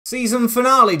Season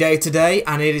finale day today,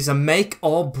 and it is a make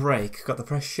or break. Got the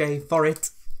press shave for it.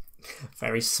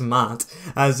 Very smart.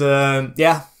 As,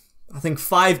 yeah, I think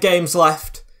 5 games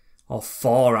left. Or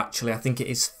 4, actually. I think it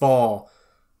is 4.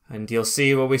 And you'll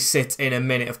see where we sit in a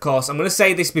minute. Of course, I'm going to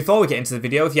say this before we get into the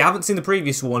video. If you haven't seen the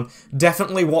previous one,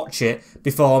 definitely watch it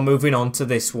before moving on to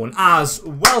this one. As,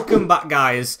 welcome back,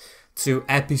 guys, to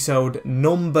episode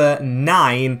number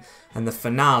 9 and the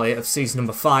finale of season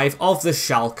number 5 of the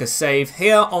Schalke save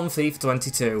here on FIFA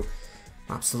 22.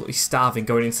 Absolutely starving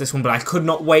going into this one, but I could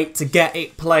not wait to get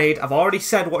it played. I've already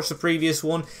said watch the previous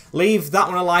one. Leave that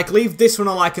one a like, leave this one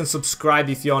a like, and subscribe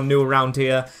if you're new around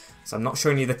here. So I'm not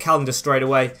showing you the calendar straight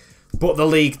away, but the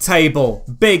league table.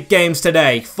 Big games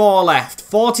today. 4 left,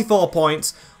 44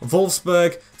 points.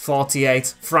 Wolfsburg,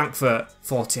 48. Frankfurt,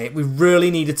 48. We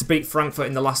really needed to beat Frankfurt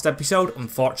in the last episode.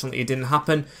 Unfortunately, it didn't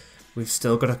happen. We've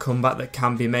still got a comeback that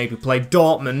can be made. We played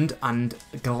Dortmund and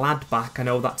Gladbach. I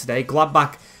know that today.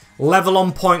 Gladbach level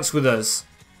on points with us.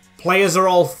 Players are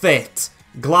all fit.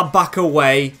 Gladbach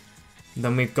away.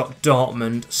 Then we've got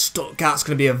Dortmund. Stuttgart's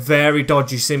going to be a very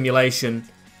dodgy simulation.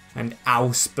 And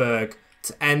Augsburg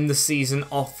to end the season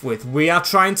off with. We are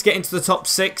trying to get into the top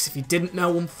 6. If you didn't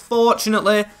know,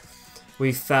 unfortunately,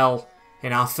 we fell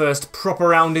in our first proper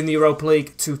round in the Europa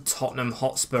League to Tottenham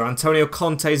Hotspur. Antonio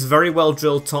Conte's very well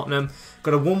drilled Tottenham.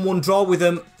 Got a 1-1 draw with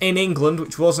them in England,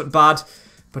 which wasn't bad,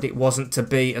 but it wasn't to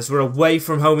be, as we're away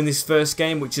from home in this first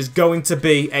game, which is going to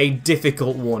be a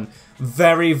difficult one.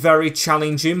 Very, very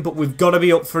challenging, but we've got to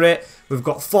be up for it. We've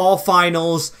got 4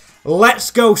 finals. Let's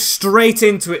go straight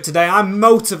into it today. I'm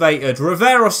motivated.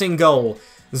 Riveros in goal.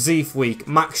 Ziefweek,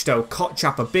 Maxto,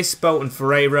 Kotchap, Obispo and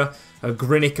Ferreira.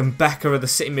 Grinic and Becker are the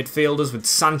sitting midfielders with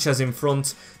Sanchez in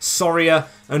front. Soria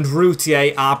and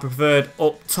Routier are preferred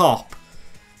up top.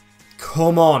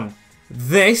 Come on.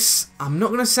 This, I'm not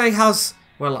going to say has,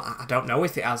 well, I don't know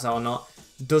if it has or not.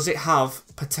 Does it have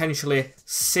potentially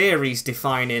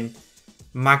series-defining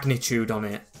magnitude on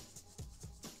it?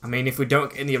 I mean, if we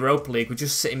don't get in the Europa League, we're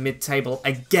just sitting mid-table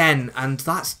again, and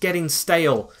that's getting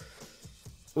stale.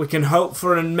 We can hope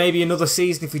for maybe another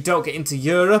season if we don't get into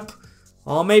Europe.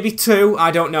 Or maybe 2,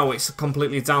 I don't know, it's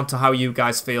completely down to how you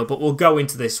guys feel, but we'll go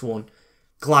into this one.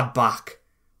 Gladbach,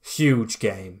 huge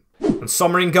game. And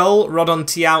Sommer in goal, Rodon,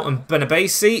 Tiao and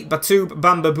Benabesi, Batub,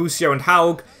 Bamba, Busio and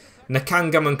Haug,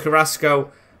 Nakangam and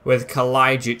Carrasco with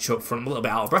Kalajic up front. A little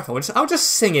bit out of breath, I was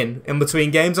just singing in between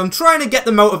games. I'm trying to get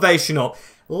the motivation up.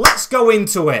 Let's go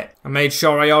into it. I made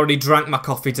sure I already drank my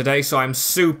coffee today, so I'm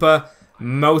super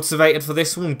motivated for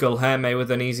this one. Gulherme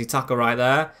with an easy tackle right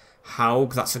there.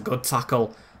 Haug, that's a good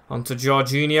tackle. Onto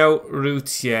Jorginho,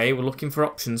 Routier. We're looking for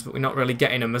options, but we're not really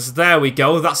getting them. As there we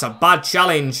go. That's a bad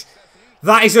challenge.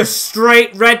 That is a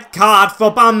straight red card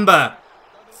for Bamba.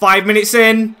 5 minutes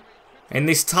in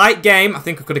this tight game. I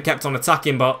think I could have kept on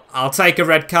attacking, but I'll take a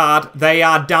red card. They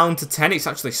are down to 10. It's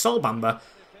actually Sol Bamba.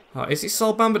 Oh, is it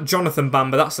Sol Bamba? Jonathan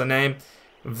Bamba, that's the name.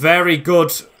 Very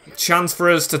good chance for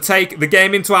us to take the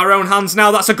game into our own hands now.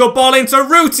 That's a good ball into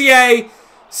Routier.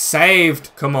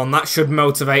 Saved. Come on, that should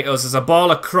motivate us. As a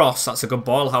ball across. That's a good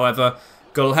ball, however.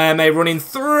 Gulherme running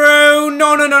through.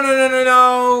 No, no, no, no, no, no,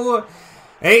 no.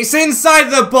 It's inside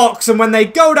the box, and when they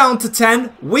go down to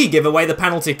 10, we give away the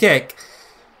penalty kick.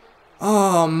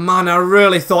 Oh, man, I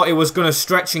really thought he was going to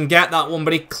stretch and get that one,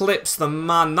 but he clips the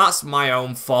man. That's my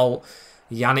own fault.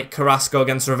 Yannick Carrasco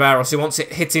against Riveros. He wants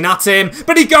it hitting at him,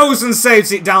 but he goes and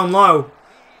saves it down low.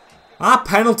 Our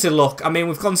penalty luck, I mean,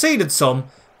 we've conceded some,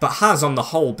 but has on the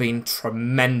whole been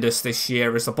tremendous this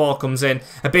year as the ball comes in.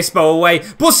 Obispo away.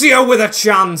 Busio with a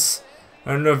chance.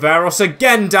 And Riveros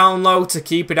again down low to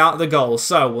keep it out of the goal.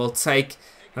 So we'll take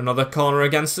another corner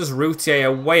against us. Routier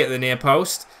away at the near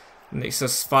post. And it's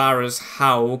as far as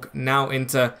Haug. Now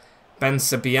into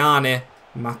Bensabiani.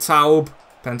 Mataub.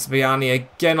 Bensabiani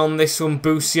again on this one.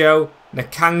 Busio.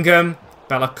 Nakangam.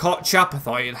 Bella Kotchap. I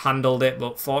thought he had handled it,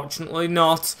 but fortunately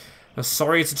not.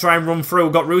 Sorry to try and run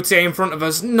through. Got Routier in front of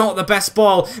us. Not the best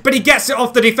ball. But he gets it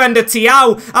off the defender.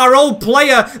 Tiao, our old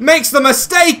player, makes the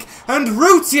mistake. And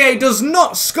Routier does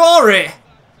not score it.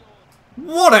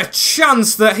 What a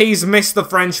chance that he's missed, the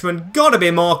Frenchman. Got to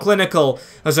be more clinical.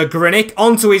 As a Grinic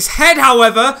onto his head,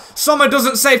 however. Sommer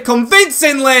doesn't save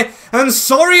convincingly. And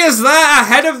Soria's there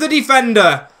ahead of the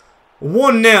defender.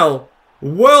 1-0.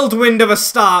 Whirlwind of a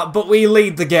start, but we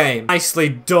lead the game. Nicely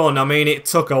done. I mean, it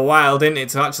took a while, didn't it,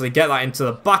 to actually get that into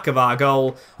the back of our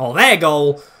goal, or their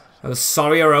goal, as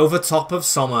Soria over top of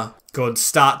Sommer. Good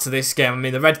start to this game. I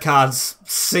mean, the red cards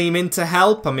seeming to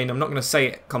help. I mean, I'm not going to say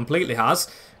it completely has,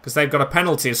 because they've got a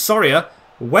penalty. As Soria,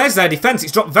 where's their defence?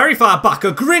 It's dropped very far back.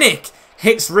 A Grinic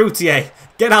hits Routier.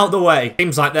 Get out the way.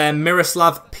 Seems like they're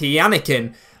Miroslav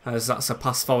Pjanikin as that's a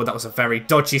pass forward. That was a very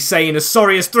dodgy saying as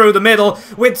Sorry is through the middle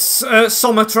with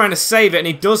Sommer trying to save it, and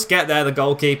he does get there, the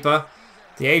goalkeeper.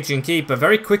 The Adrian keeper,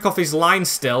 very quick off his line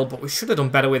still, but we should have done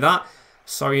better with that.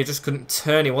 Sorry, he just couldn't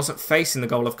turn. He wasn't facing the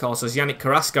goal, of course, as Yannick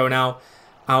Carrasco now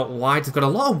out wide. They've got a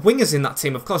lot of wingers in that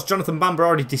team, of course. Jonathan Bamba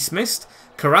already dismissed.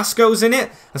 Carrasco's in it,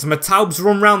 as Mataub's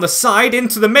run round the side,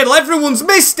 into the middle. Everyone's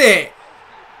missed it!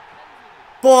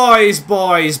 Boys,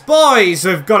 boys, boys,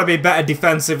 we've got to be better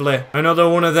defensively. Another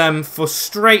one of them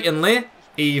frustratingly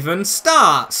even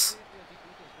starts.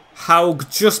 Haug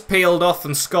just peeled off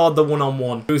and scored the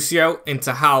one-on-one. Lucio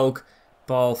into Haug.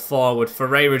 Ball forward.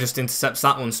 Ferreira just intercepts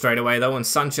that one straight away though. And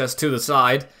Sanchez to the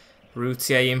side.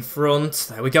 Routier in front.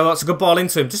 There we go. That's a good ball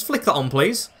into him. Just flick that on,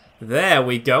 please. There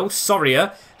we go.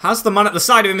 Soria has the man at the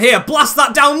side of him here. Blast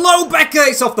that down low. Becker.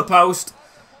 It's off the post.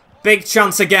 Big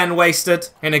chance again wasted.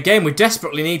 In a game we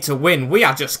desperately need to win. We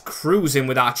are just cruising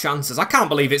with our chances. I can't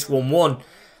believe it's 1-1.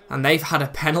 And they've had a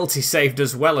penalty saved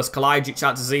as well as Kalajdzic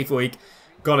out to Zivkovic.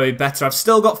 Got to be better. I've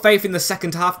still got faith in the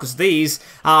second half because these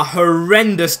are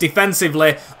horrendous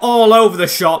defensively. All over the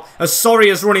shop. As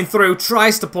Soria's running through.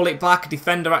 Tries to pull it back.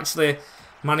 Defender actually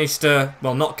managed to,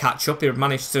 well, not catch up. He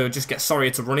managed to just get Soria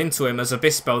to run into him as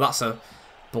Obispo. That's a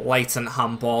blatant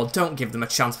handball. Don't give them a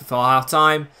chance before half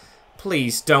time.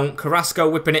 Please don't. Carrasco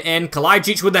whipping it in.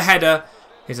 Kalajdzic with the header.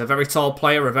 He's a very tall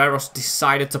player. Riveros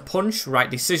decided to punch. Right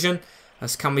decision.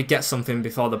 As can we get something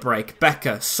before the break?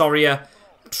 Becker. Soria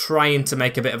trying to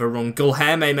make a bit of a run.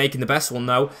 Guilherme making the best one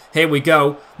though. Here we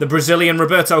go. The Brazilian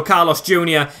Roberto Carlos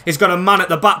Jr. He's got a man at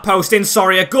the back post in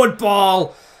Soria. Good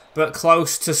ball. But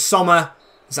close to Sommer.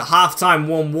 It's at half-time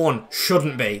 1-1.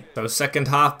 Shouldn't be. So second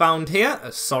half bound here.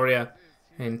 As Soria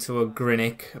into a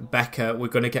Grinic. Becker. We're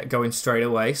going to get going straight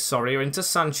away. Soria into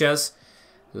Sanchez.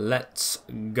 Let's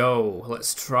go.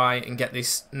 Let's try and get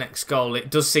this next goal.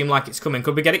 It does seem like it's coming.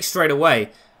 Could we get it straight away?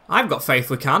 I've got faith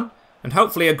we can. And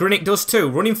hopefully a Grinic does too.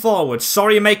 Running forward.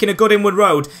 Soria making a good inward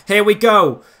road. Here we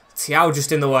go. Tiao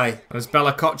just in the way. There's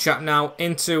Bella Kotchap now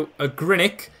into a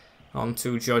Grinic.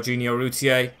 Onto Jorginho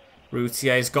Routier.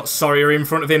 Routier's got Soria in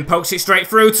front of him. Pokes it straight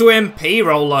through to him.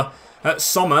 P-roller at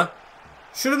Sommer.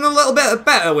 Should have done a little bit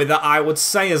better with that, I would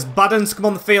say. As Badden's come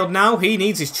on the field now. He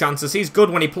needs his chances. He's good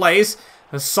when he plays.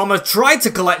 As Sommer tried to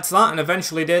collect that and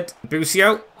eventually did.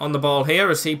 Bucio on the ball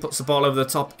here as he puts the ball over the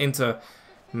top into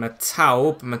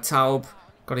Mataub. Mataub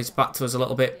got his back to us a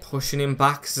little bit, pushing him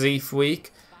back. Zivkovic.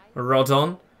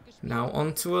 Rodon. Now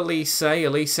on to Elise.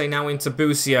 Elise now into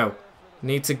Bucio.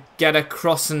 Need to get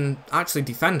across and actually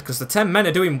defend because the 10 men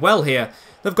are doing well here.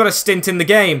 They've got a stint in the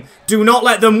game. Do not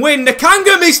let them win.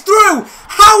 Nakanga missed through.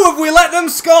 How have we let them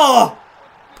score?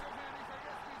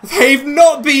 They've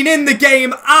not been in the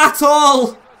game at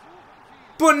all.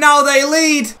 But now they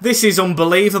lead. This is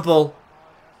unbelievable.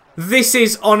 This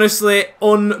is honestly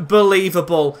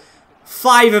unbelievable.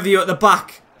 5 of you at the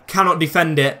back cannot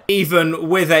defend it. Even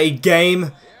with a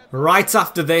game right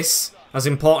after this, as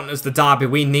important as the derby,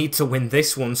 we need to win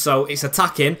this one. So it's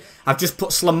attacking. I've just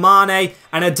put Slimane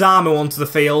and Adamu onto the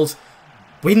field.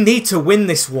 We need to win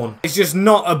this one. It's just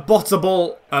not a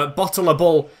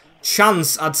bottleable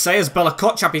chance, I'd say, as Bella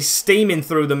Kotchap is steaming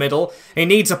through the middle. He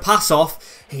needs a pass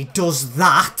off. He does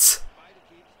that.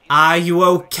 Are you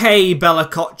okay, Bella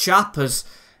Kotchap? As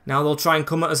now they'll try and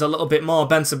come at us a little bit more.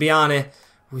 Ben Sabiani,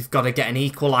 we've got to get an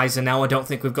equaliser now. I don't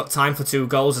think we've got time for 2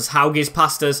 goals as Haugi's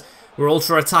past us. We're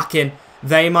ultra attacking.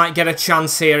 They might get a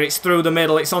chance here. It's through the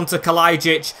middle. It's onto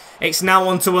Kalajdzic. It's now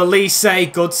onto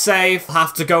Elise. Good save.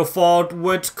 Have to go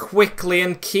forward quickly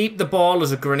and keep the ball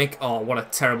as a Grinic. Oh, what a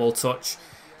terrible touch.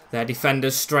 Their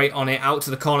defenders straight on it. Out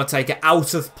to the corner taker.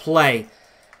 Out of play.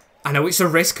 I know it's a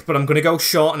risk, but I'm going to go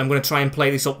short and I'm going to try and play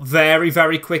this up very,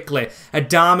 very quickly.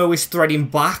 Adamu is threading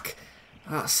back.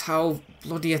 That's how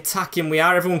bloody attacking we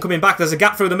are. Everyone coming back. There's a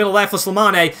gap through the middle there for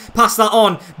Slimane. Pass that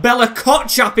on. Bella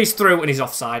Kotchap is through and he's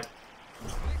offside.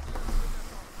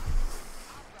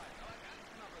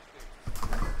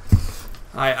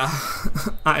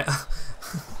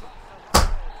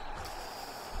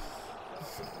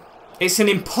 It's an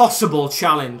impossible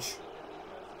challenge.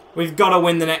 We've got to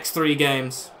win the next 3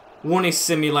 games. 1 is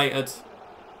simulated.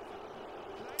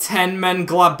 10 men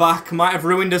Gladbach might have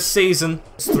ruined his season.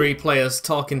 There's 3 players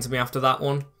talking to me after that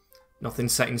one. Nothing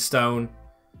set in stone.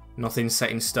 Nothing set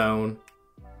in stone.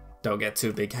 Don't get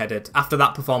too big-headed. After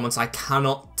that performance, I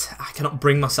cannot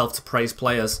bring myself to praise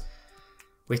players.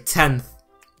 We're 10th.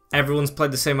 Everyone's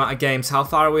played the same amount of games. How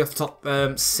far are we off top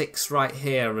 6 right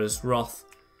here as Roth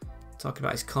talking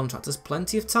about his contract? There's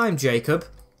plenty of time, Jacob.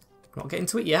 Not getting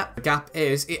to it yet. The gap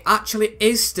is, it actually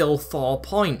is still 4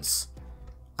 points.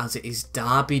 As it is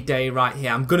derby day right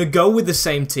here. I'm going to go with the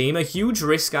same team. A huge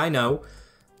risk, I know.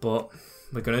 But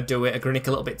we're going to do it. Agrinic a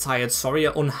little bit tired.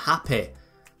 Soria unhappy.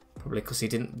 Probably because he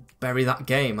didn't bury that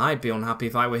game. I'd be unhappy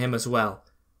if I were him as well.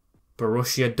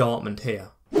 Borussia Dortmund here.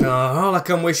 All I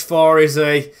can wish for is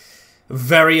a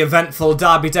very eventful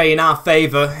derby day in our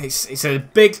favour. It's a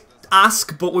big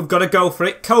ask, but we've got to go for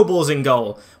it. Kobol's in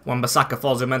goal. Wan-Bissaka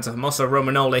falls in Menta Hermoso,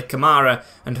 Romagnoli, Kamara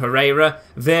and Herrera.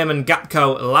 Veerman,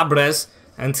 Gapco, Labrez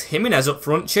and Jimenez up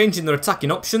front, changing their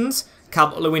attacking options.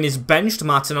 Calvert-Lewin is benched,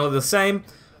 Martinelli the same.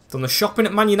 Done the shopping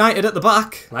at Man United at the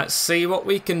back. Let's see what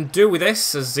we can do with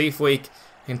this as Zeefweek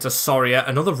into Soria.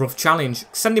 Another rough challenge.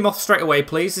 Send him off straight away,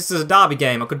 please. This is a derby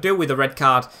game. I could do with a red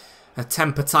card. A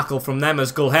temper tackle from them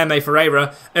as Guilherme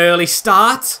Ferreira. Early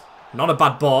start. Not a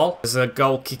bad ball. As a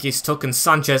goal kick is took and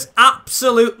Sanchez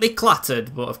absolutely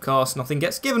clattered. But of course, nothing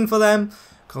gets given for them.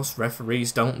 Of course,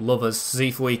 referees don't love us.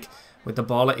 Zeefweek with the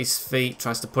ball at his feet.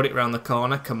 Tries to put it around the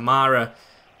corner. Kamara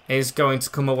is going to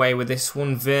come away with this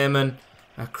one. Veerman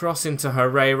across into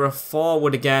Herrera.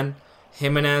 Forward again.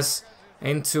 Jimenez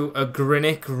into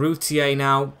Agrinic. Routier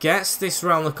now gets this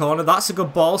round the corner. That's a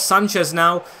good ball. Sanchez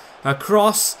now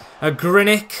across.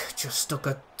 Agrinic just stuck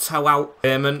a toe out.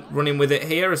 Veerman running with it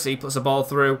here as he puts the ball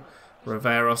through.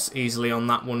 Riveros easily on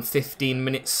that one. 15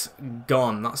 minutes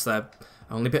gone. That's their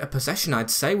only bit of possession, I'd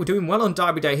say. We're doing well on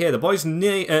Derby Day here. The boys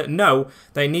know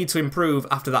they need to improve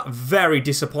after that very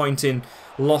disappointing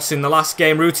loss in the last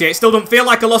game. Routier, it still doesn't feel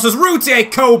like a loss as Routier,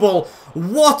 Kobel.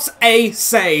 What a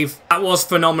save. That was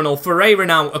phenomenal. Ferreira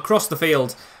now across the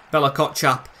field. Bella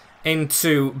Kotchap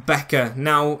into Becker.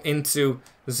 Now into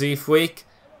Zeefweek.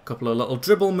 Couple of little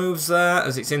dribble moves there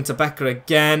as it's into Becker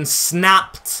again.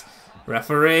 Snapped.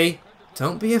 Referee,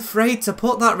 don't be afraid to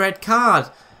put that red card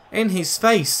in his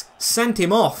face. Sent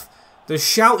him off. There's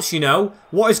shouts, you know.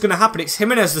 What is going to happen? It's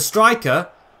Jimenez, the striker.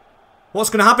 What's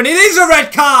going to happen? It is a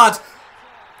red card!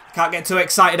 Can't get too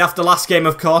excited after last game,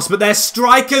 of course, but their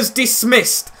strikers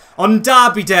dismissed on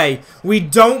Derby Day. We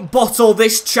don't bottle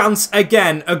this chance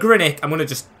again. Agrinic, I'm going to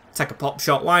just take a pop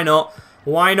shot. Why not?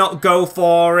 Why not go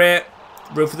for it?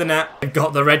 Roof of the net. They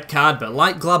got the red card, but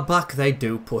like Gladbach, they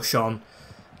do push on.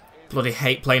 Bloody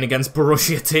hate playing against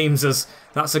Borussia teams as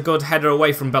that's a good header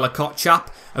away from Bella Kotchap.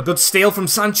 A good steal from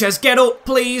Sanchez. Get up,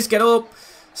 please, get up.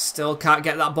 Still can't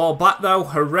get that ball back, though.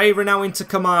 Herrera now into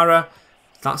Kamara.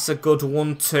 That's a good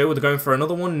 1-2. They're going for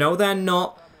another one. No, they're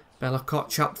not. Bella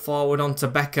Kotchap forward onto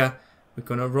Becker. We're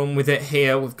going to run with it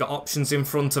here. We've got options in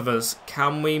front of us.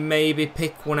 Can we maybe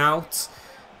pick one out?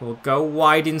 We'll go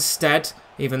wide instead,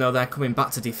 even though they're coming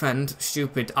back to defend.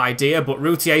 Stupid idea, but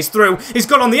Routier's through. He's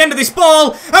got on the end of this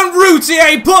ball, and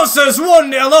Routier puts us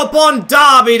 1-0 up on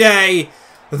Derby Day.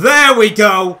 There we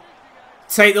go.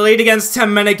 Take the lead against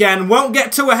 10 men again. Won't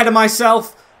get too ahead of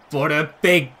myself, but a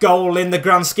big goal in the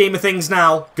grand scheme of things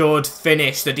now. Good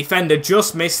finish. The defender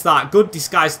just missed that. Good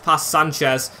disguised pass,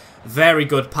 Sanchez. Very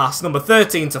good pass. Number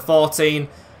 13 to 14.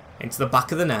 Into the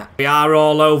back of the net. We are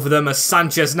all over them as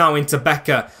Sanchez now into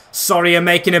Becker. Soria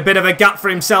making a bit of a gap for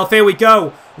himself. Here we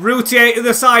go. Routier to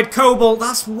the side. Kobel.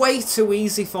 That's way too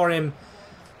easy for him.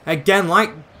 Again,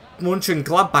 like Munch and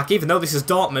Gladbach, even though this is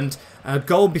Dortmund, a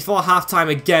goal before half-time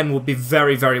again would be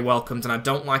very, very welcomed. And I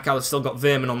don't like how they've still got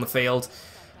Veerman on the field.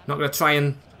 Not going to try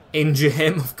and injure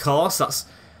him, of course. That's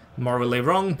morally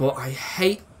wrong. But I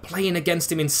hate playing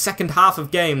against him in second half of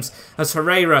games as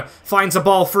Herrera finds a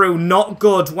ball through. Not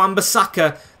good.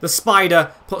 Wan-Bissaka, the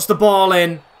spider, puts the ball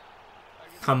in.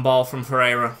 Handball from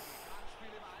Ferreira.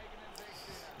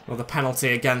 Well, the penalty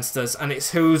against us. And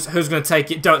it's who's going to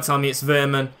take it? Don't tell me it's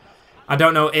Veerman. I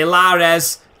don't know.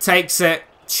 Ilares takes it.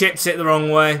 Chips it the wrong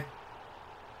way.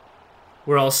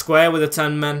 We're all square with the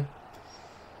 10 men.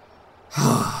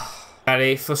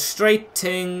 Very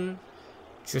frustrating.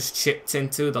 Just chipped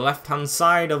into the left-hand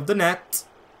side of the net.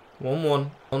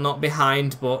 1-1. Well, not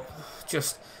behind, but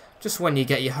just when you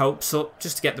get your hopes up,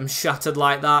 just to get them shattered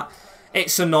like that.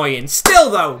 It's annoying. Still,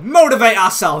 though, motivate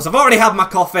ourselves. I've already had my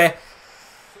coffee.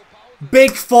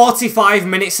 Big 45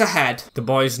 minutes ahead. The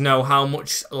boys know how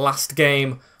much last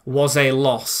game was a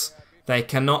loss. They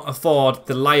cannot afford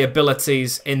the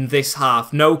liabilities in this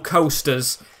half. No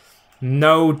coasters.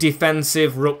 No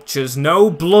defensive ruptures. No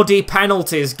bloody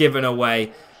penalties given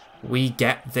away. We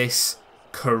get this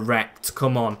correct.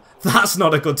 Come on. That's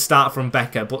not a good start from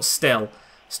Becker, but still,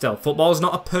 football's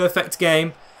not a perfect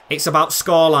game. It's about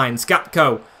scorelines.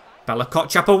 Gapco. Bella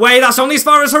Kotchap away. That's only as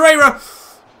far as Herrera.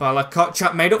 Bella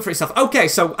Kotchap made up for itself. Okay,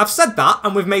 so I've said that,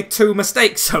 and we've made 2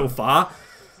 mistakes so far.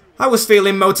 I was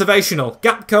feeling motivational.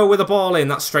 Gapco with a ball in.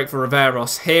 That's straight for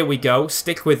Riveros. Here we go.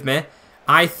 Stick with me.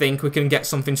 I think we can get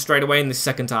something straight away in this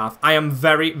second half. I am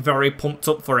very, very pumped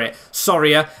up for it.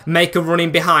 Soria, make a run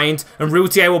in behind, and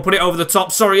Routier will put it over the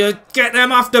top. Soria, get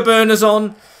them afterburners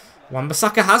on.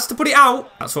 Wan-Bissaka has to put it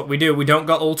out. That's what we do. We don't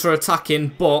got ultra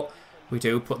attacking, but we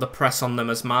do put the press on them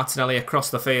as Martinelli across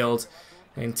the field.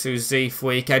 Into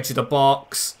Zeefweek, edge of the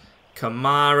box.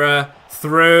 Kamara,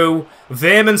 through.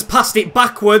 Veerman's passed it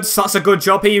backwards. That's a good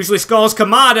job. He usually scores.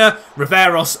 Kamada,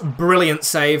 Riveros, brilliant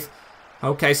save.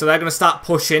 Okay, so they're going to start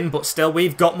pushing, but still,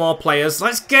 we've got more players.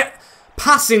 Let's get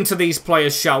passing to these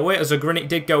players, shall we? As Grinic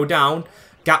did go down.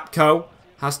 Gapco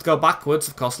has to go backwards.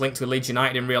 Of course, linked with Leeds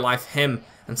United in real life. Him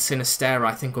and Sinistera,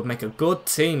 I think, would make a good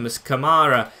team as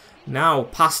Kamara. Now,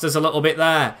 passed us a little bit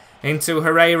there. Into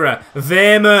Herrera.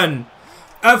 Veerman.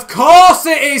 Of course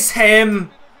it is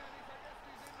him!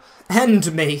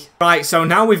 End me. Right, so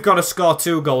now we've got to score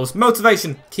 2 goals.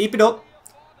 Motivation. Keep it up.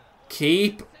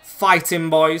 Keep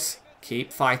fighting, boys.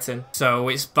 Keep fighting. So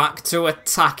it's back to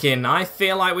attacking. I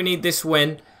feel like we need this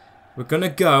win. We're going to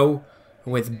go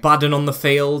with Baden on the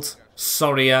field.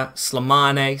 Soria,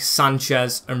 Slimane,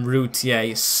 Sanchez and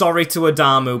Routier. Sorry to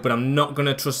Adamu, but I'm not going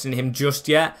to trust in him just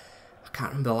yet. I can't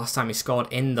remember the last time he scored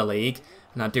in the league.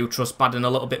 And I do trust Baden a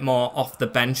little bit more off the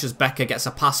bench as Becker gets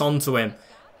a pass onto him.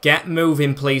 Get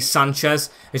moving, please, Sanchez.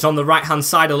 He's on the right-hand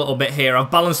side a little bit here.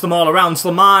 I've balanced them all around.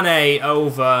 Slimane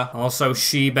over. Also,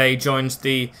 Shibe joins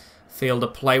the field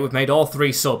of play. We've made all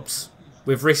 3 subs.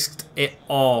 We've risked it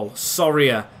all.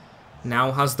 Soria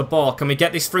now has the ball. Can we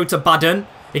get this through to Baden?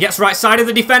 He gets right side of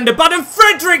the defender. Baden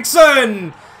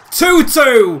Fredriksson!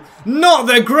 2-2. Not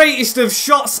the greatest of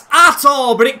shots at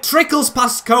all, but it trickles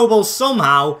past Coble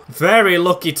somehow. Very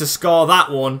lucky to score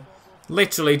that one.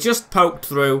 Literally just poked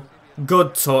through.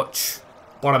 Good touch.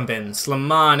 Bottom bin.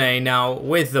 Slimane now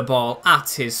with the ball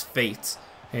at his feet.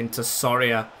 Into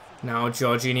Soria. Now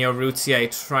Jorginho Routier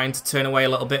trying to turn away a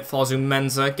little bit. Forzum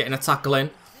Mensah getting a tackle in.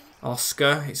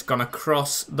 Oscar, it's gone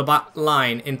across the back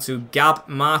line into Gab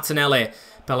Martinelli.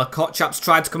 Bella Kotchap's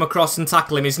tried to come across and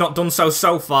tackle him. He's not done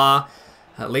so far.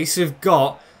 At least we've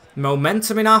got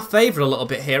momentum in our favour a little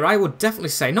bit here. I would definitely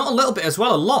say. Not a little bit as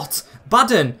well, a lot.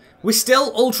 Baden, we're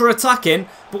still ultra attacking,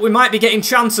 but we might be getting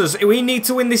chances. We need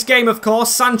to win this game, of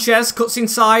course. Sanchez cuts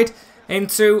inside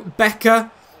into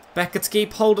Becker. Becker to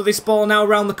keep hold of this ball now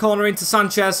around the corner into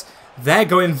Sanchez. They're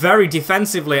going very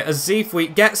defensively as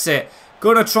Zeefweek gets it.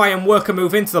 Gonna try and work a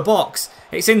move into the box.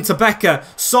 It's into Becker.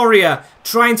 Soria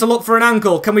trying to look for an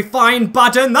angle. Can we find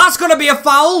Baden? That's going to be a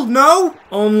foul. No.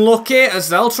 Unlucky as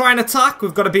they'll try and attack.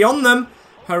 We've got to be on them.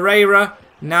 Herrera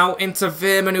now into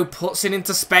Veerman who puts it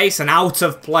into space and out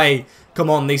of play. Come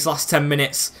on, these last 10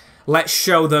 minutes. Let's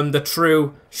show them the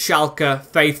true Schalke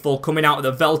faithful coming out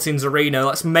of the Veltins arena.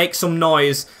 Let's make some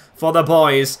noise for the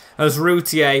boys as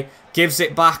Routier gives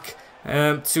it back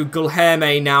to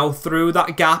Gulherme now through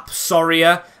that gap.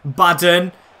 Soria,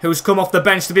 Baden, who's come off the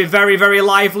bench to be very, very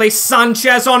lively.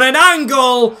 Sanchez on an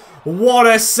angle. What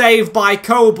a save by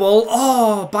Coble.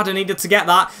 Oh, Baden needed to get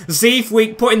that.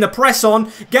 Zeefweek putting the press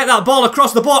on. Get that ball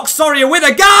across the box. Soria with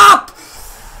a gap.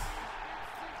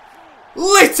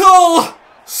 Little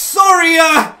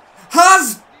Soria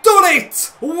has done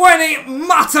it when it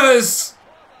matters.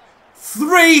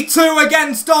 3-2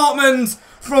 against Dortmund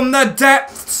from the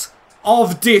depths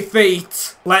of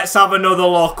defeat. Let's have another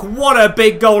look. What a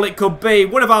big goal it could be.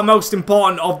 One of our most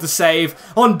important of the save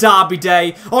on Derby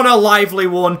Day, on a lively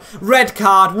one. Red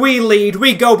card, we lead,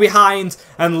 we go behind,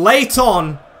 and late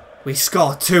on, we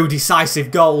score 2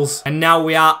 decisive goals. And now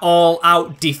we are all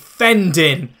out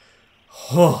defending.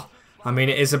 Oh, I mean,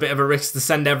 it is a bit of a risk to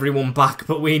send everyone back,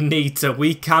 but we need to.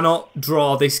 We cannot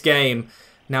draw this game.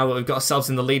 Now that we've got ourselves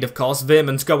in the lead, of course.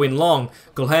 Veerman's going long.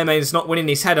 Gulherme's not winning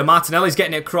his header. Martinelli's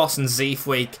getting it across, and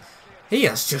Zeefweek, he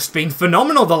has just been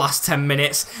phenomenal the last 10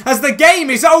 minutes. As the game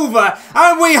is over,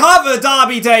 and we have a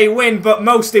Derby Day win, but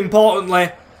most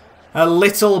importantly, a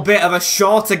little bit of a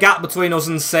shorter gap between us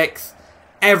and 6th.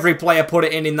 Every player put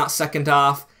it in that second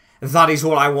half. That is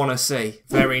what I want to see.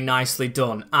 Very nicely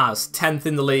done. As 10th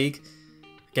in the league.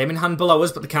 Game in hand below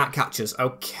us, but they can't catch us.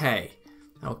 Okay.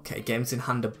 Okay, games in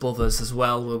hand above us as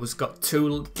well. We've got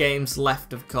 2 games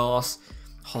left, of course.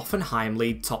 Hoffenheim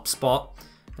lead top spot.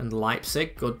 And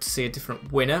Leipzig, good to see a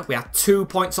different winner. We are 2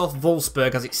 points off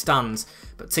Wolfsburg as it stands.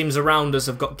 But teams around us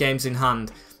have got games in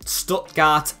hand.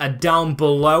 Stuttgart are down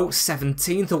below,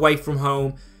 17th away from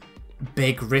home.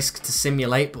 Big risk to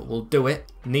simulate, but we'll do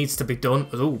it. Needs to be done.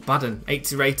 Ooh, Baden,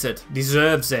 80 rated.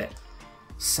 Deserves it.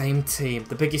 Same team.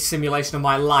 The biggest simulation of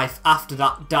my life after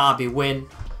that Derby win.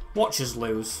 Watch us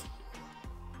lose.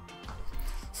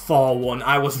 4-1.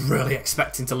 I was really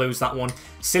expecting to lose that one.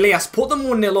 Silias put them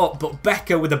 1-0 up, but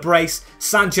Becker with a brace,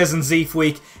 Sanchez and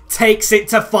Zeefweek takes it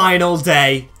to final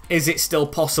day. Is it still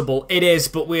possible? It is,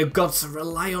 but we've got to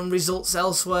rely on results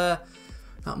elsewhere.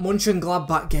 That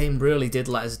Mönchengladbach game really did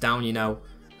let us down, you know.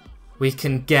 we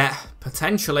can get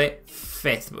potentially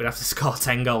 5th, but we'd have to score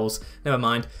 10 goals. Never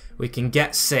mind. We can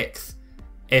get 6th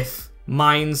if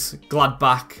Mainz,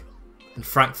 Gladbach and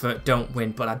Frankfurt don't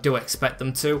win, but I do expect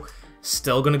them to.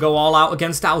 Still going to go all out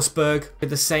against Augsburg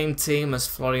with the same team as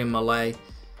Florian Mallet.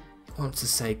 I want to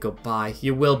say goodbye.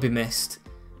 You will be missed.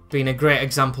 Being a great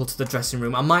example to the dressing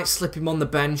room. I might slip him on the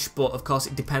bench, but of course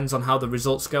it depends on how the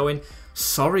results going.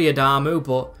 Sorry, Adamu,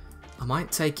 but I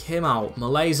might take him out.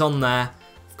 Mallet's on there.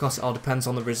 Of course, it all depends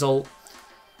on the result.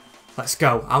 Let's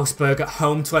go. Augsburg at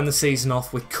home to end the season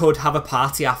off. We could have a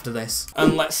party after this.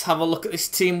 And let's have a look at this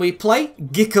team we play.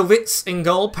 Gikovits in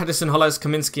goal. Pedersen, Holles,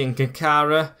 Kaminski and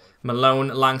Gakara. Malone,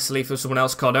 Lang, Salifa, someone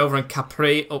else called over. And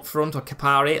Capri up front, or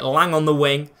Capari. Lang on the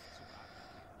wing.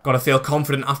 Got to feel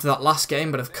confident after that last game,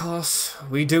 but of course,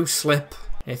 we do slip.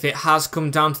 If it has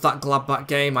come down to that Gladbach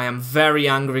game, I am very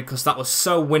angry because that was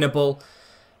so winnable.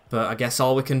 But I guess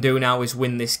all we can do now is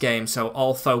win this game, so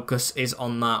all focus is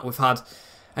on that. We've had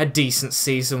a decent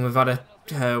season. We've had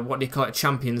a, what do you call it,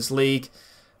 Champions League,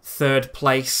 3rd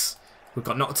place. We've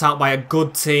got knocked out by a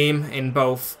good team in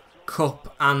both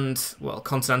Cup and, well,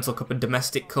 Continental Cup and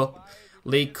Domestic Cup.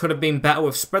 League could have been better.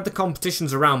 We've spread the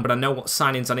competitions around, but I know what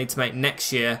signings I need to make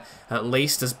next year, at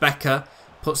least, as Becker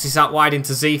puts this out wide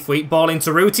into Zeefweet. Ball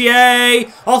into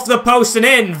Routier! Off the post and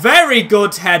in! Very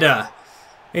good header!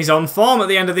 He's on form at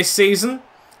the end of this season.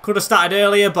 Could have started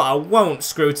earlier, but I won't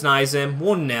scrutinise him.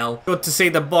 1-0. Good to see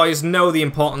the boys know the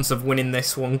importance of winning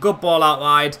this one. Good ball out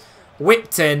wide.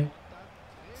 Whipped in.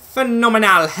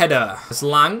 Phenomenal header. There's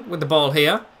Lang with the ball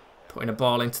here. Putting a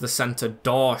ball into the centre.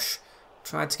 Dorsch.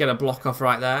 Tried to get a block off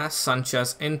right there.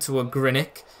 Sanchez into a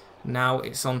Grinnick. Now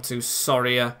it's on to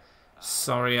Soria.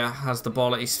 Soria has the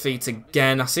ball at his feet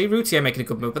again. I see Routier making a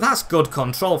good move, but that's good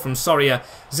control from Soria.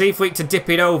 Zeefweet to dip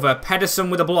it over. Pedersen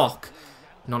with a block.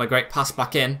 Not a great pass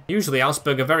back in. Usually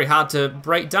Augsburg are very hard to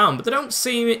break down, but they don't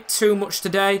seem it too much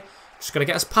today. Just going to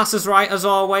get his passes right as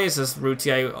always, as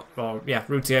Routier, or yeah,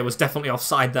 Routier was definitely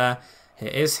offside there.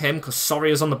 It is him, because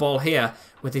Soria's on the ball here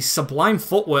with his sublime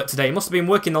footwork today. He must have been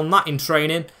working on that in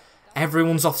training.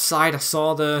 Everyone's offside. I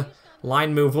saw the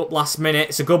line move up last minute.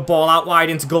 It's a good ball out wide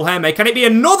into Gulherme. Can it be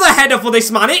another header for this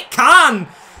man? It can!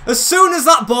 As soon as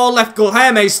that ball left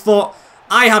Gulherme's foot,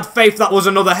 I had faith that was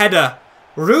another header.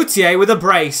 Routier with a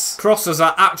brace. Crosses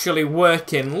are actually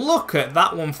working. Look at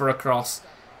that one for a cross.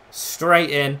 Straight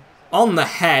in. On the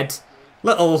head.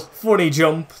 Little funny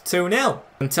jump. 2-0.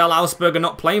 Until Augsburg are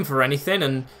not playing for anything,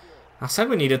 and I said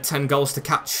we needed 10 goals to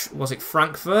catch, was it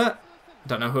Frankfurt? I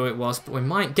don't know who it was, but we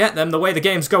might get them the way the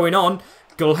game's going on.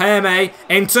 Gulherme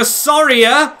into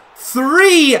Soria.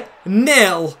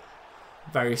 3-0.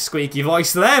 Very squeaky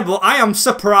voice there, but I am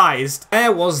surprised.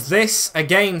 Where was this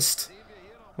against?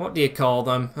 What do you call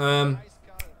them?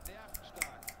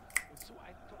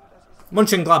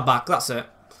 Mönchengladbach, that's it.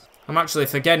 I'm actually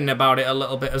forgetting about it a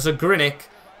little bit. As a Grinnick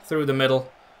through the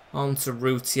middle. On to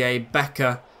Routier.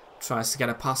 Becker tries to get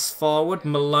a pass forward.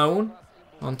 Malone.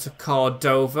 On to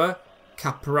Cordova.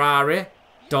 Caprari.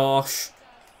 Dorsch.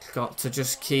 Got to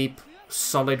just keep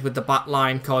solid with the back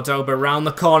line. Cordova around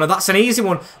the corner. That's an easy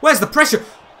one. Where's the pressure?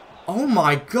 Oh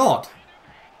my god.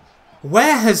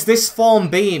 Where has this form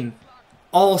been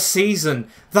all season?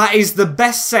 That is the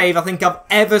best save I think I've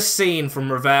ever seen from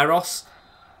Riveros.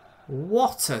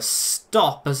 What a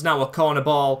stop. As now a corner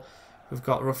ball. We've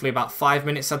got roughly about 5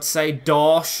 minutes, I'd say.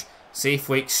 Dorsch.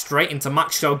 Zeefweet straight into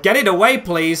Maxshow. Get it away,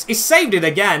 please. He saved it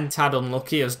again. Tad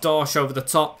unlucky as Dorsch over the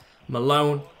top.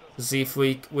 Malone.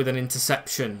 Zeefweet with an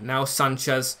interception. Now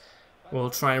Sanchez will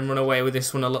try and run away with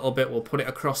this one a little bit. We'll put it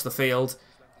across the field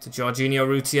to Jorginho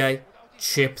Routier.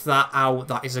 Chip that out.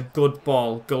 That is a good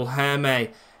ball. Gulherme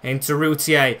into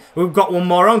Routier. We've got one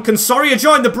more on. Can Soria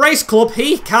join the brace club?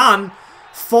 He can.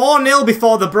 4-0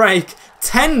 before the break.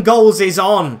 10 goals is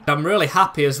on. I'm really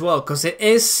happy as well because it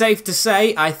is safe to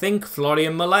say I think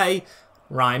Florian Mallet,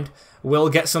 rhymed, will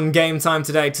get some game time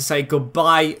today to say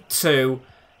goodbye to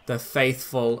the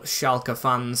faithful Schalke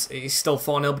fans. It's still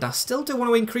 4-0, but I still do want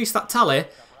to increase that tally.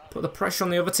 Put the pressure on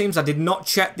the other teams. I did not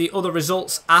check the other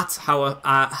results at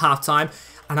half-time.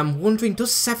 And I'm wondering,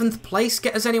 does 7th place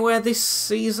get us anywhere this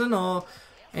season or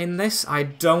in this? I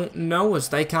don't know, as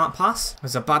they can't pass.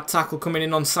 There's a bad tackle coming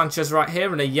in on Sanchez right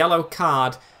here and a yellow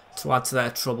card to add to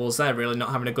their troubles. They're really not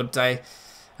having a good day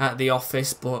at the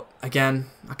office. But again,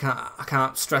 I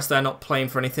can't stress they're not playing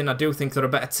for anything. I do think they're a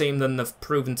better team than they've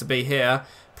proven to be here.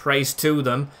 Praise to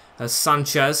them, as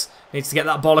Sanchez needs to get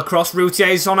that ball across.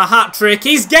 Routier's on a hat-trick.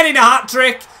 He's getting a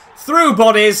hat-trick through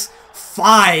bodies.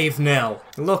 5-0.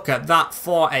 Look at that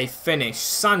for a finish.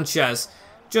 Sanchez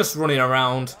just running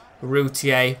around.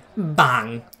 Routier,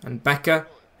 bang. And Becker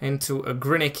into a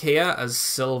Grinic here as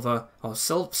Silva. Oh,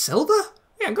 Silva?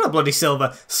 Yeah, I've got a bloody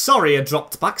Silva. Sorry, I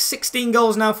dropped back. 16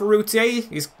 goals now for Routier.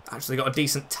 He's actually got a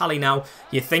decent tally now.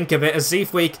 You think of it as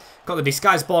Zeefweek got the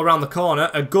disguised ball around the corner.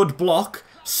 A good block.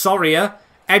 Soria.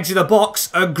 Edge of the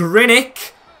box. A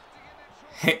Grinic.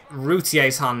 Hit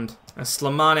Routier's hand. As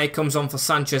Slimane comes on for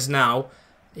Sanchez now.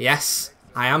 Yes,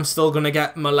 I am still going to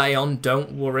get Malay on.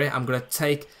 Don't worry. I'm going to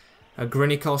take a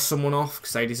Grinic or someone off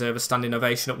because they deserve a standing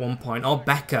ovation at one point. Or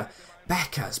Becker.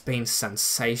 Becker's been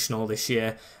sensational this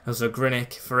year. As a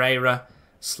Grinic, Ferreira,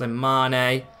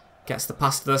 Slimane gets the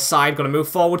pass to the side. Got to move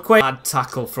forward quick. Bad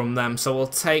tackle from them, so we'll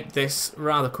take this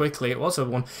rather quickly. It was a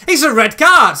one. It's a red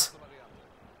card!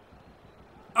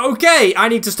 Okay, I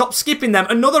need to stop skipping them.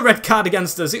 Another red card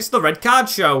against us. It's the red card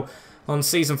show on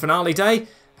season finale day.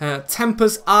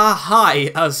 Tempers are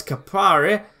high as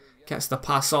Kapari gets the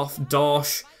pass off.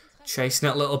 Dorsch chasing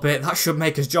it a little bit. That should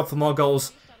make his job for more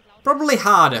goals. Probably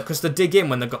harder because they dig in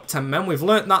when they've got 10 men. We've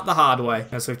learnt that the hard way.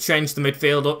 As we've changed the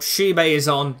midfield up, Shibe is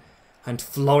on and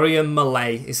Florian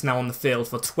Malay is now on the field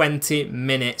for 20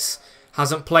 minutes.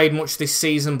 Hasn't played much this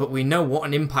season, but we know what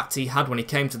an impact he had when he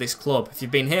came to this club. If you've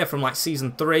been here from like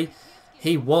season 3,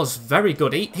 he was very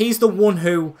good. He's the one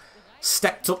who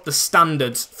stepped up the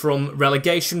standards from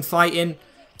relegation fighting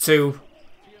to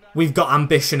we've got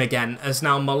ambition again. As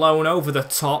now Malone over the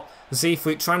top.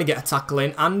 Zeefweek trying to get a tackle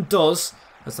in and does.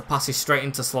 As the pass is straight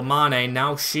into Slimane.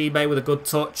 Now Shibe with a good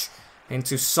touch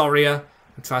into Soria.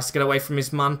 Who tries to get away from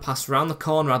his man. Pass around the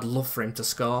corner. I'd love for him to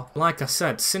score. Like I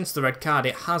said, since the red card,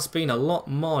 it has been a lot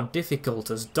more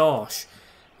difficult as Dorsch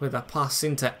with a pass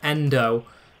into Endo.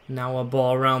 Now a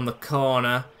ball around the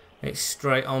corner. It's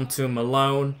straight onto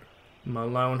Malone.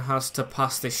 Malone has to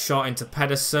pass this shot into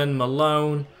Pedersen.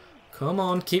 Malone. Come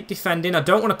on, keep defending. I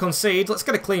don't want to concede. Let's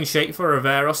get a clean sheet for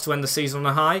Riveros to end the season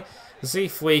on a high.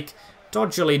 Zeefweek.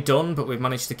 Dodgily done, but we've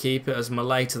managed to keep it as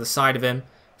Malay to the side of him.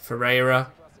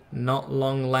 Ferreira, not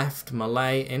long left.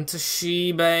 Malay into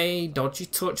Shibe. Dodgy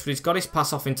touch, but he's got his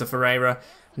pass off into Ferreira.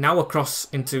 Now across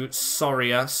into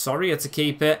Soria. Soria to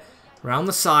keep it. Round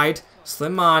the side.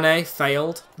 Slimane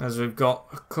failed, as we've got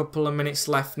a couple of minutes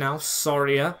left now.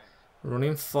 Soria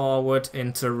running forward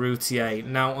into Routier.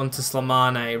 Now onto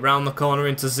Slimane. Round the corner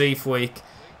into Zeefweek.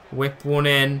 Whip one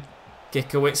in.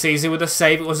 Gikowitz easy with a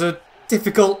save. It was a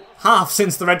difficult half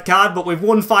since the red card, but we've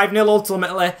won 5-0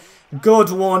 ultimately.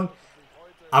 Good one.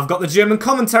 I've got the German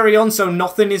commentary on, so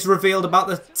nothing is revealed about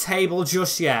the table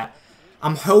just yet.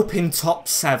 I'm hoping top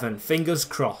 7. Fingers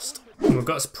crossed. And we've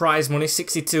got us prize money,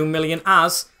 62 million,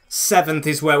 as 7th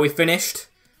is where we finished.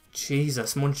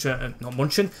 Jesus, not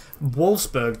Munchen.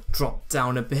 Wolfsburg dropped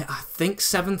down a bit. I think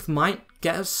 7th might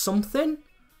get us something.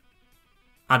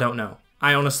 I don't know.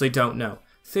 I honestly don't know.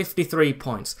 53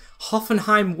 points.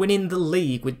 Hoffenheim winning the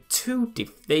league with 2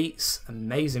 defeats.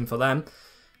 Amazing for them.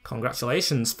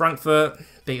 Congratulations. Frankfurt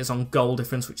beat us on goal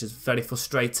difference, which is very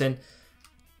frustrating.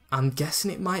 I'm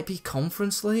guessing it might be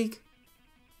Conference League.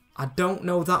 I don't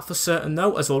know that for certain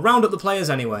though, as we'll round up the players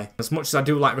anyway. As much as I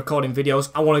do like recording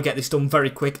videos, I want to get this done very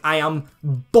quick. I am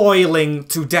boiling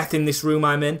to death in this room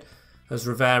I'm in. As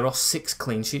Riveros, 6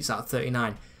 clean sheets out of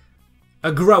 39.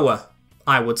 A grower,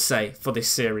 I would say, for this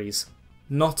series.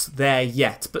 Not there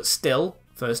yet, but still,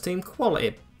 first team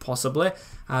quality, possibly.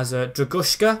 As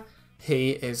Dragushka,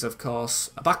 he is, of course,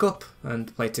 a backup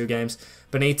and played 2 games.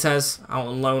 Benitez, out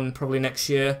on loan probably next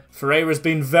year. Ferreira's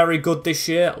been very good this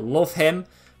year, love him.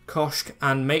 Koshk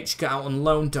and Machka out on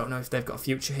loan, don't know if they've got a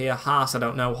future here. Haas, I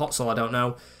don't know. Hotzel, I don't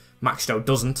know. Maxto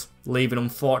doesn't, leaving,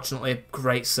 unfortunately.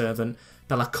 Great servant.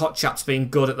 Bella Kotchap's been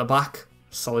good at the back,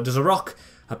 solid as a rock.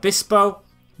 Obispo,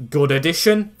 good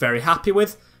addition, very happy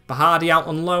with. Bahardi out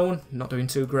on loan, not doing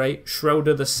too great.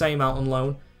 Schroeder the same out on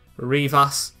loan.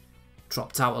 Rivas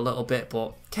dropped out a little bit,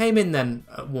 but came in then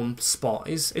at one spot.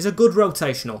 Is a good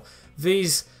rotational.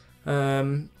 V's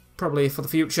probably for the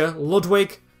future.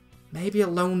 Ludwig, maybe a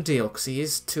loan deal because he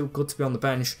is too good to be on the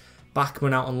bench.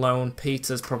 Bachmann out on loan.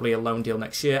 Peters probably a loan deal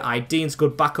next year. Ideen's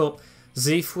good backup.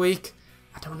 Zeefweek,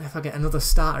 I don't know if I get another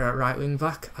starter at right wing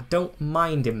back. I don't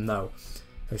mind him though.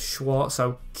 Schwartz,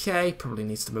 okay, probably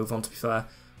needs to move on to be fair.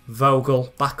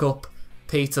 Vogel, backup.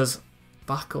 Peters,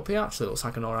 backup. He actually looks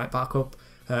like an alright backup.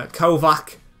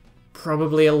 Kovac,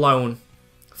 probably a loan.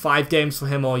 5 games for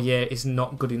him all year is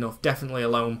not good enough. Definitely a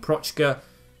loan. Prochka,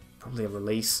 probably a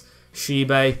release.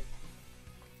 Shibe,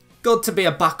 good to be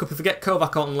a backup. If we get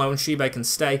Kovac on loan, Shibe can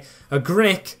stay. A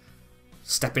Grinic,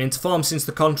 stepping into form since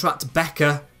the contract.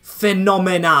 Becker,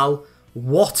 phenomenal.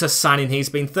 What a signing he's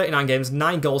been. 39 games,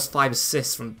 9 goals, 5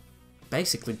 assists from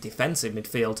basically defensive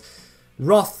midfield.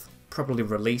 Roth, probably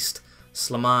released.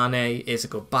 Slimane is a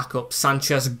good backup.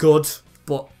 Sanchez, good,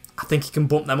 but I think he can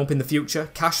bump them up in the future.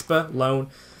 Kasper, loan.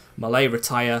 Malay,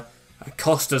 retire.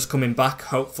 Costa's coming back,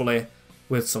 hopefully,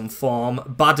 with some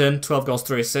form. Baden, 12 goals,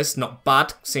 3 assists. Not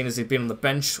bad, seeing as he's been on the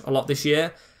bench a lot this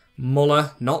year.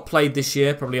 Muller, not played this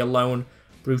year, probably a loan.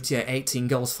 Brutier, 18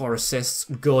 goals, 4 assists.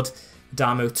 Good.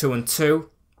 Adamu, 2 and 2.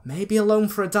 Maybe a loan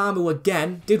for Adamu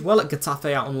again. Did well at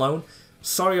Getafe out on loan.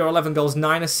 Soria, 11 goals,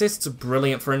 9 assists.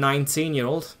 Brilliant for a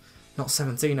 19-year-old. Not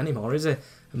 17 anymore, is he?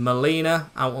 Molina,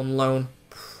 out on loan.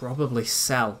 Probably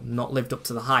sell. Not lived up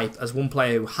to the hype. As one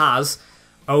player who has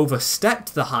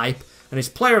overstepped the hype, and his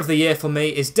player of the year for me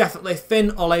is definitely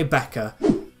Finn Ole Becker.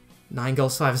 9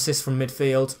 goals, 5 assists from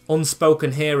midfield.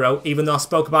 Unspoken hero, even though I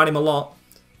spoke about him a lot.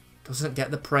 Doesn't get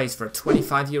the praise for a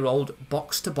 25-year-old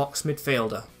box-to-box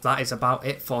midfielder. That is about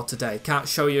it for today. Can't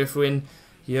show you if we're in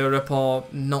Europe or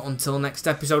not until next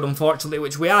episode, unfortunately,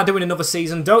 which we are doing another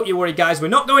season. Don't you worry, guys. We're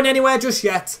not going anywhere just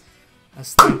yet.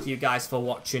 As thank you guys for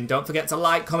watching. Don't forget to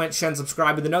like, comment, share and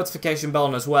subscribe with the notification bell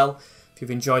on as well if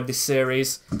you've enjoyed this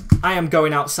series. I am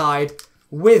going outside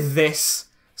with this,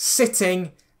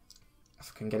 sitting,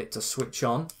 if I can get it to switch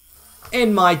on,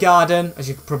 in my garden, as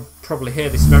you can probably hear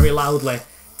this very loudly.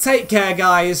 Take care,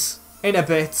 guys. In a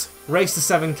bit. Race to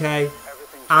 7K.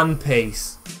 And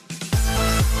peace.